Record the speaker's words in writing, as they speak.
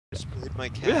with my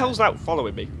cat. Who the hell's that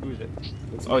following me? Who is it?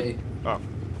 It's Oh, me. oh.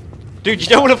 Dude, you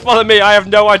don't want to follow me. I have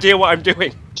no idea what I'm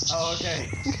doing. Oh, okay.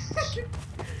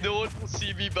 No one will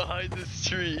see me behind this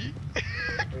tree.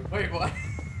 Wait, what?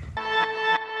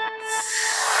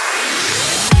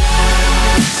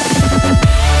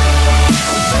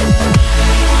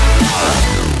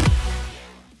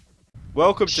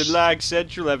 Welcome to Lag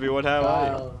Central, everyone. How are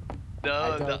you?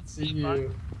 I No, don't see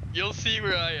you. You'll see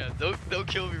where I am. Don't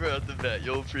kill me right off the bat.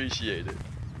 You'll appreciate it.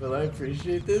 Will I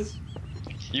appreciate this?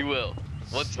 You will.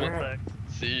 Once I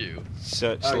see you.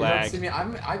 Such Oh, you don't lag. see me. I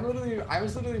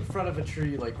was literally in front of a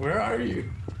tree. Like, where are you?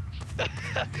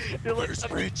 You're like, Where's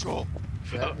Rachel?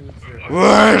 That means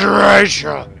Where's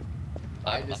Rachel?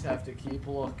 I just have to keep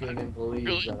looking and believe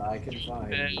that I can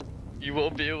find you. You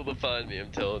won't be able to find me.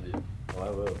 I'm telling you. Oh, I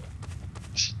will.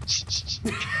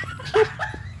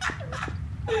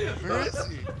 Where is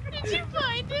he? Did you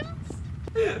find him?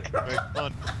 Right,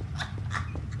 on.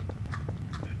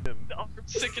 I'm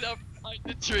sticking out behind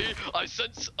the tree. I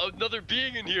sense another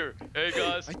being in here. Hey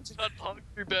guys, I'm not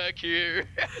hungry back here.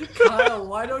 Kyle,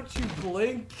 why don't you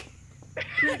blink?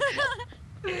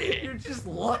 You're just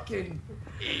looking.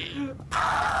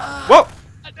 Whoa!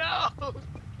 No!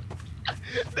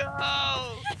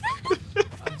 No!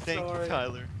 I'm Thank sorry. you,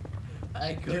 Tyler.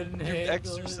 I couldn't You handle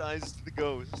exercised the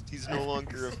ghost. He's no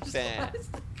longer a fan.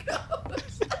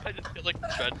 I just feel like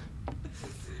a tread.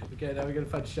 Okay, now we gotta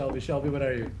find Shelby. Shelby, what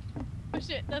are you? Oh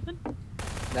shit, nothing.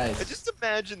 Nice. I just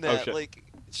imagine Oh, that, shit. like,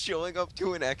 showing up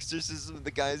to an exorcism,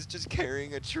 the guy's just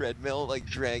carrying a treadmill, like,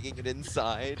 dragging it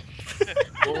inside.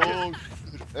 Oh,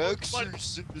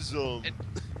 exorcism.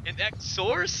 An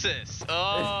exorcist.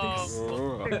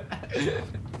 Oh.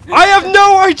 I have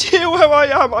no idea where I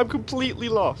am. I'm completely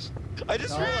lost. I just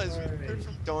Don't realized we haven't worry. heard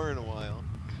from Dar in a while.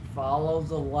 Follow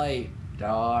the light,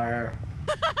 Dar.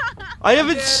 I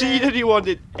haven't did seen it. anyone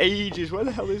in ages. Where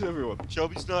the hell is everyone?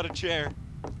 Shelby's not a chair.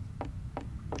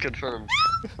 Confirmed.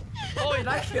 Oh, did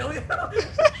I kill you?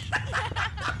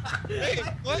 Hey,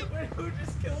 what? Wait, who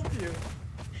just killed you?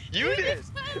 You did.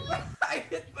 I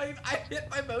hit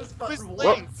my mouse button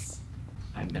What? once.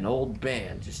 I'm an old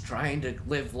man just trying to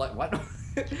live like what?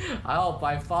 I hope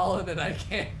I've fallen and I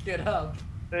can't get up.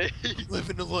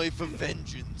 Living a life of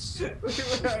vengeance.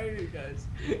 Where are you guys?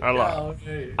 Hello. Oh,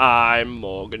 okay. I'm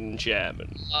Morgan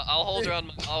Chairman. I'll hold her on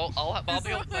my. I'll be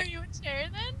So on are my. you a chair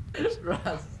then?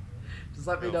 Russ, just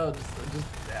let me know. Just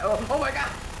oh my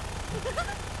god!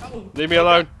 Oh. Leave me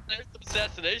alone. There's some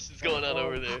assassinations going on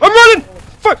over there. I'm running!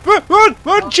 Fuck!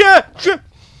 Run! Chair! Chair!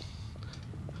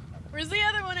 Where's the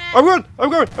other one at? I'm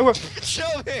going!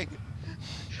 Shelby!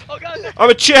 Oh god! I'm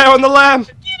a chair on the lamb!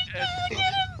 Get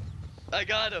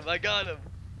him! I got him!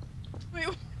 Wait,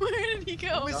 where did he go?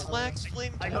 Who is Lax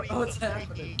Flame? I don't know what's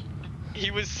happening.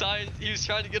 He was science. He was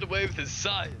trying to get away with his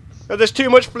science. Oh, there's too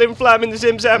much flim flam in the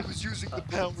Zim I Zam. was using the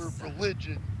power of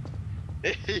religion.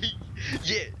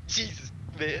 Yeah, Jesus,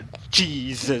 man.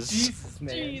 Jesus. Jesus,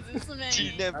 man. Jesus, man.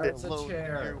 She never That's a alone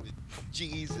chair. here with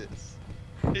Jesus.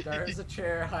 There's a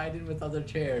chair hiding with other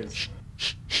chairs.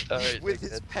 Alright, With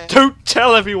his pen. Don't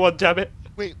tell everyone, damn it.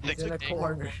 Wait, He's in a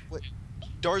corner. Wait.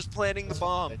 Dar's planting the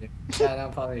bomb. Yeah,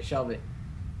 now follow me, Shelby.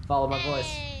 Follow my voice.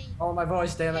 Hey. Follow my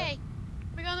voice, damn it. Hey.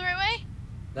 Are we going the right way?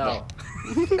 No.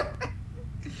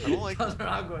 I don't like Come the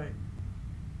wrong way.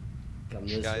 Come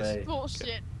this Guys. way.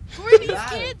 Bullshit. Who are these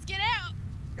Got it. kids? Get out!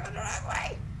 Go the wrong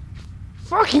way.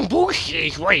 Fucking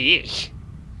bullshit, what it is.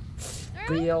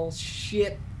 Really? Real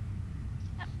shit.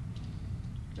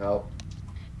 Go.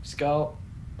 Just go.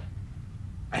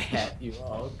 I had you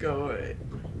all. Go away.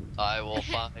 I will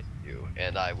find you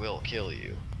and I will kill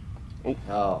you.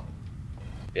 Oh.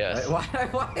 Yes. Wait,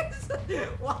 why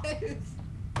is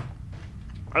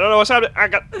I don't know what's happening. I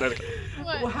got.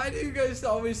 What? why do you guys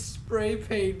always spray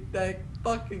paint that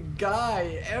fucking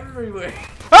guy everywhere?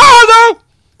 Oh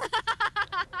no!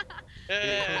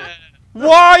 Yeah.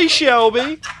 Why,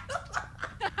 Shelby?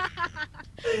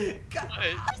 God.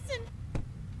 Listen.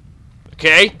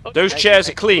 Okay, those chairs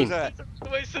are Who's clean. that?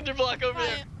 Wait, cinder block over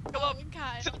there. Kyle. Come up. Oh,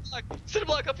 Kyle. Cinder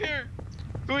block up here.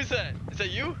 Who is that? Is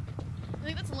that you? I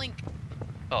think that's Link.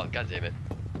 Oh, god damn it.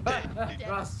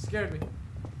 Ross scared me.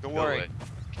 Don't Go worry. away.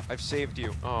 I've saved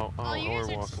you. Oh, Oh, you guys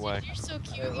or are walk just, away. you're so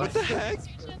cute. Wait, You what guys the are heck? next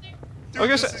to each other. Dude,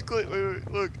 Okay, this so- is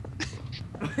wait, look.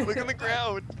 Look on the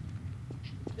ground.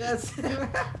 Yes.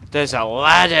 There's a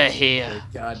ladder here.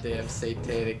 Goddamn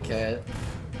satanic cat.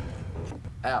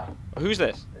 Ow. Who's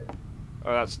this?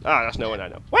 Oh, that's no one I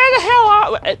know. Where the hell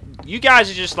are you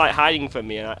guys? Are just like hiding from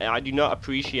me, and I do not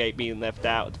appreciate being left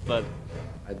out of the fun.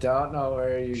 I don't know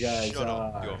where you guys Shut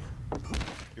are. up.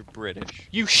 You're British.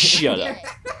 You shut up.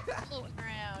 Floating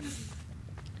around.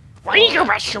 Why do you go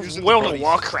back to Use the World of buddy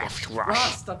Warcraft, Rush?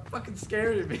 Ross, stop fucking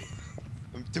scaring me.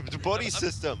 The buddy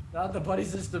system. Not the buddy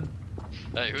system.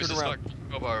 Hey, who's Turn this around. fucking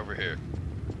crowbar over here?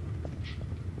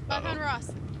 I found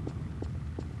Ross.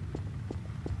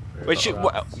 Wait,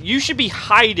 you should be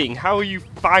hiding. How are you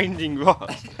finding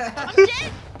Ross? I'm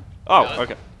dead. Oh,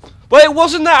 okay. Well, it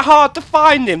wasn't that hard to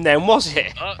find him then, was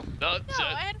it? No, No,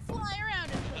 I had to fly around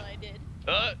until I did.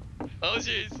 oh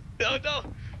jeez. No, no.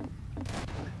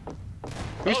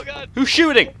 Who's, Oh god. who's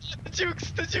shooting? The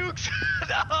jukes, the jukes.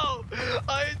 No.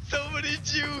 I had so many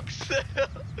jukes.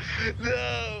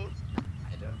 No.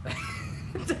 I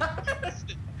don't.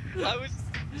 I was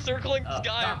circling this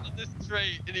guy stop. on this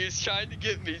straight, and he was trying to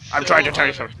get me. I'm so trying to tell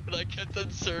you hard, something. But I kept on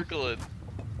circling.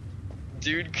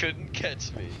 Dude couldn't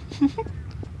catch me.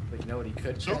 But you know what he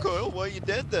could So catch? Kyle, why are you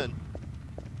dead then?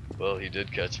 Well, he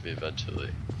did catch me eventually.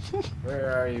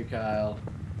 Where are you, Kyle?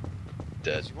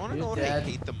 Dead. You wanna You're know what dead. I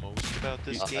hate the most about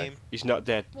this Okay. game? He's not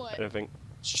dead, What? I don't think.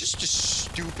 It's just a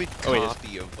stupid Oh, he is.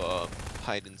 copy of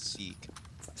hide and seek.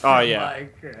 Oh, yeah.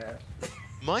 Minecraft.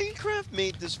 Minecraft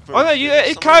made this first. Oh no,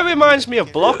 it kind of reminds me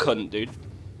of Block Hunt, dude.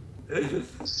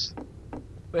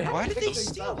 Wait, how Why do did you they think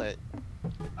steal that- it?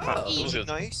 Oh, It was Easy.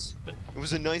 nice. It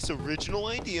was a nice original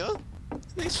idea.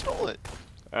 They stole it.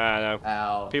 I know.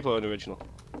 Ow. People are original.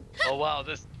 Oh wow,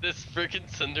 this freaking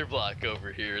cinder block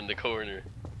over here in the corner.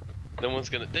 No one's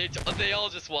gonna. They all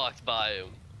just walked by him.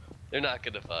 They're not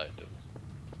gonna find him.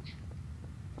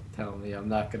 Tell me I'm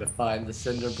not gonna find the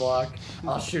cinder block.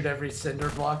 I'll shoot every cinder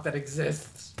block that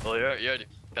exists. Well, you already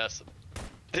passed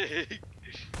him.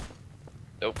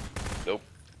 Nope. Nope.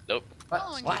 Nope.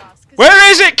 Following What? Ross. 'cause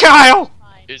Where is it, Kyle?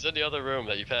 fine. He's in the other room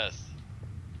that you passed.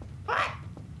 What?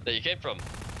 That you came from.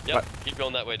 Yep. What? Keep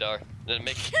going that way, Dar. Then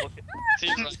make look. See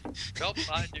you run. Nope.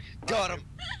 Behind you. Got Behind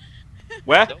him.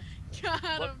 Where? Nope. Got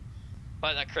Look. him.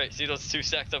 Find that crate. See those two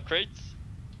stacked up crates?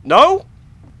 No?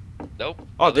 Nope.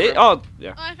 Oh, Other they? room. Oh,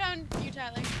 yeah. Oh, I found you,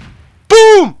 Tyler.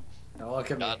 Boom! Now look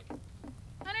at me. God.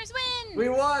 Hunters win. We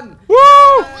won! Woo!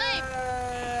 Life.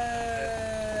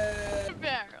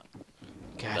 Barrel.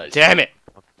 God Nice. damn it!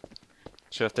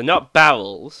 So if they're not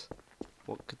barrels,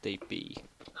 what could they be?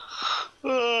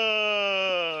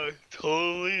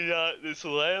 Totally not this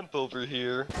lamp over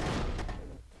here.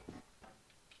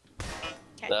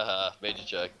 Okay. Haha, made you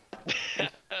check.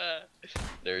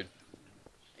 Nerd.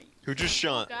 Who just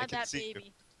shot? I God, can that see you.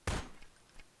 baby.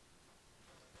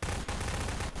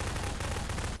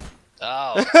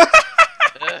 Ow.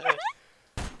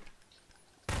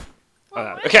 Oh,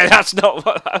 no. Okay, that's not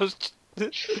what I was.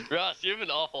 Ross, you have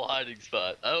an awful hiding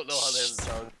spot. I don't know how they haven't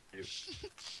found you.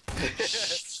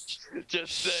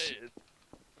 Just saying.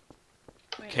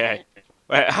 Wait a Okay. minute.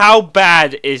 Wait, how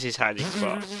bad is his hiding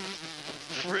spot?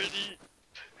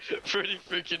 Pretty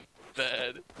freaking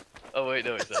bad. Oh wait,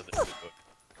 no, it's not that.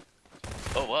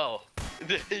 Oh wow.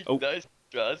 Oh. Nice,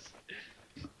 Ross.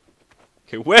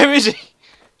 Okay, where is he?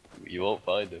 You won't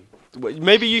find him.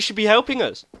 Maybe you should be helping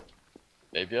us.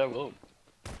 Maybe I won't.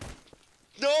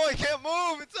 No, I can't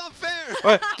move. It's not fair.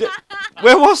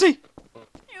 Where was he? It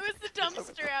was the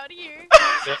dumpster out here.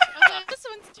 Although this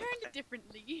one's turned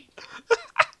differently.